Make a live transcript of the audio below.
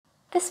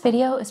This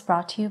video is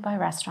brought to you by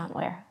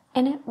Restaurantware.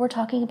 In it, we're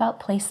talking about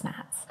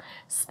placemats,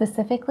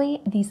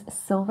 specifically these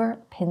silver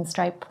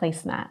pinstripe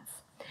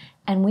placemats.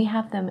 And we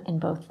have them in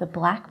both the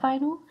black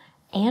vinyl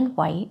and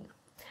white.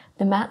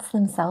 The mats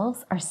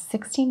themselves are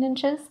 16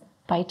 inches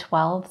by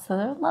 12, so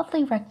they're a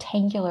lovely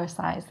rectangular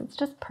size. It's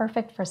just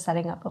perfect for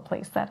setting up a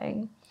place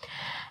setting.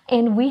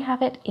 And we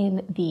have it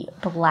in the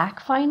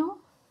black vinyl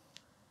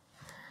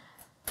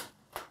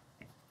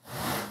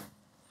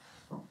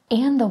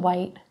and the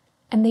white.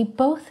 And they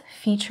both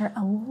feature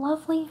a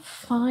lovely,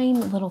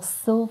 fine little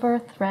silver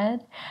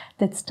thread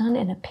that's done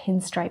in a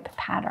pinstripe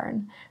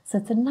pattern. So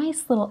it's a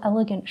nice little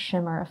elegant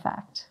shimmer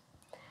effect.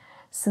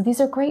 So these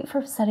are great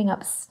for setting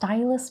up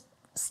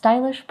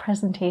stylish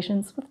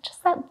presentations with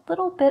just that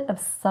little bit of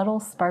subtle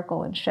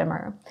sparkle and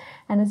shimmer.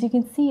 And as you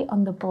can see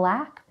on the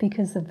black,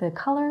 because of the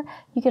color,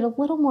 you get a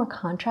little more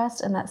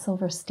contrast and that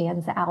silver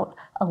stands out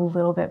a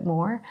little bit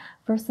more,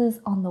 versus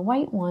on the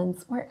white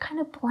ones where it kind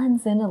of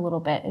blends in a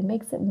little bit. It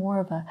makes it more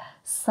of a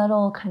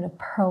subtle kind of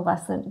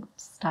pearlescent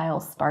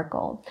style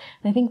sparkle.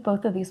 And I think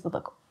both of these would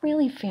look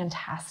really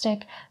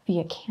fantastic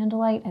via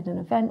candlelight at an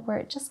event where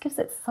it just gives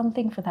it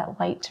something for that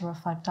light to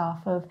reflect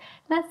off of. And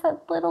that's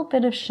that little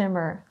bit of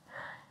shimmer.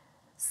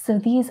 So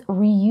these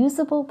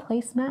reusable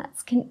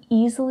placemats can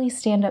easily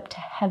stand up to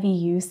heavy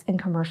use in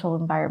commercial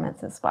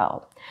environments as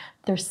well.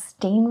 They're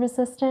stain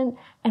resistant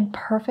and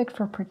perfect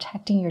for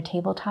protecting your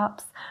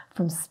tabletops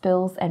from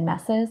spills and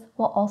messes,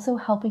 while also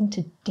helping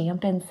to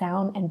dampen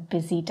sound in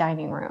busy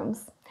dining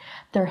rooms.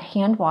 They're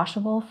hand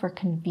washable for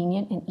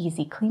convenient and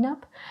easy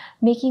cleanup,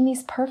 making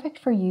these perfect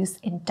for use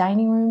in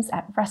dining rooms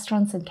at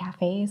restaurants and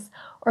cafes,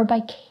 or by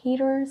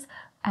caterers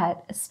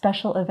at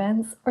special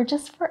events, or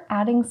just for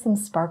adding some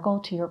sparkle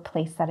to your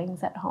place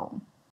settings at home.